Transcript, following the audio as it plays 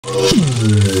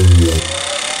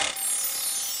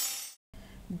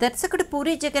దర్శకుడు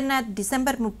puri Jagannadh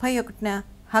December 31న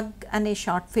hug అనే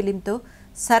short ఫిలింతో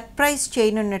surprise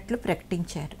చేయనున్నట్లు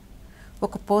ప్రకటించారు.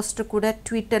 ఒక పోస్టర్ కూడా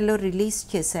ట్విట్టర్లో రిలీజ్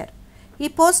చేశారు. ఈ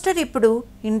పోస్టర్ ఇప్పుడు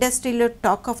ఇండస్ట్రీలో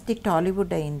టాక్ ఆఫ్ ది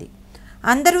టాలీవుడ్ అయింది.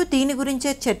 అందరూ దీని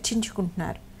గురించే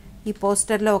చర్చించుకుంటున్నారు. ఈ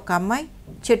పోస్టర్లో ఒక అమ్మాయి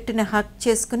చెట్టుని హగ్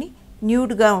చేసుకుని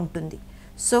న్యూడ్గా ఉంటుంది.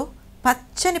 సో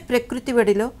పచ్చని ప్రకృతి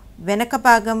వడిలో వెనక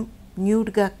భాగం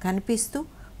న్యూడ్గా కనిపిస్తూ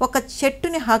ఒక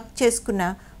చెట్టుని హగ్ చేసుకున్న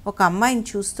ఒక అమ్మాయిని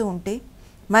చూస్తూ ఉంటే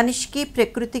మనిషికి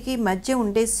ప్రకృతికి మధ్య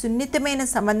ఉండే సున్నితమైన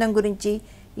సంబంధం గురించి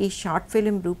ఈ షార్ట్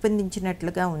ఫిలిం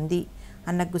రూపొందించినట్లుగా ఉంది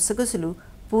అన్న గుసగుసలు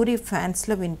పూరి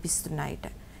ఫ్యాన్స్లో వినిపిస్తున్నాయట.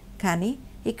 కానీ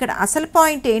ఇక్కడ అసలు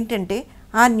పాయింట్ ఏంటంటే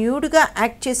ఆ న్యూడ్గా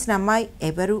యాక్ట్ చేసిన అమ్మాయి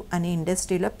ఎవరు అని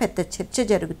ఇండస్ట్రీలో పెద్ద చర్చ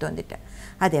జరుగుతోందిట.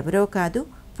 అది ఎవరో కాదు,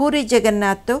 పూరి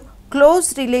జగన్నాథ్తో క్లోజ్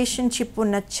రిలేషన్షిప్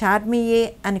ఉన్న చార్మీయే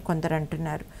అని కొందరు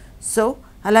అంటున్నారు. సో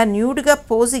అలా న్యూడ్గా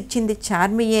పోజ్ ఇచ్చింది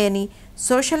చార్మీయే అని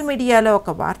సోషల్ మీడియాలో ఒక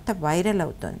వార్త వైరల్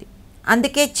అవుతోంది.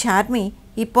 అందుకే చార్మీ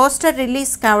ఈ పోస్టర్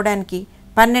రిలీజ్ కావడానికి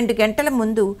 12 గంటల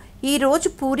ముందు ఈరోజు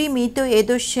పూరి మీతో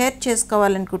ఏదో షేర్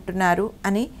చేసుకోవాలనుకుంటున్నారు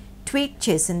అని ట్వీట్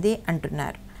చేసింది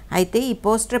అంటున్నారు. అయితే ఈ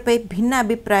పోస్టర్పై భిన్న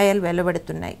అభిప్రాయాలు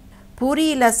వెలువడుతున్నాయి. పూరి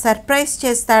ఇలా సర్ప్రైజ్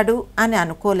చేస్తాడు అని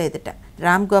అనుకోలేదట.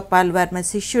 రామ్ గోపాల్ వర్మ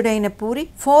శిష్యుడైన పూరి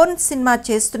ఫోన్ సినిమా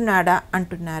చేస్తున్నాడా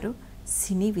అంటున్నారు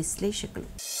సినీ విశ్లేషకులు.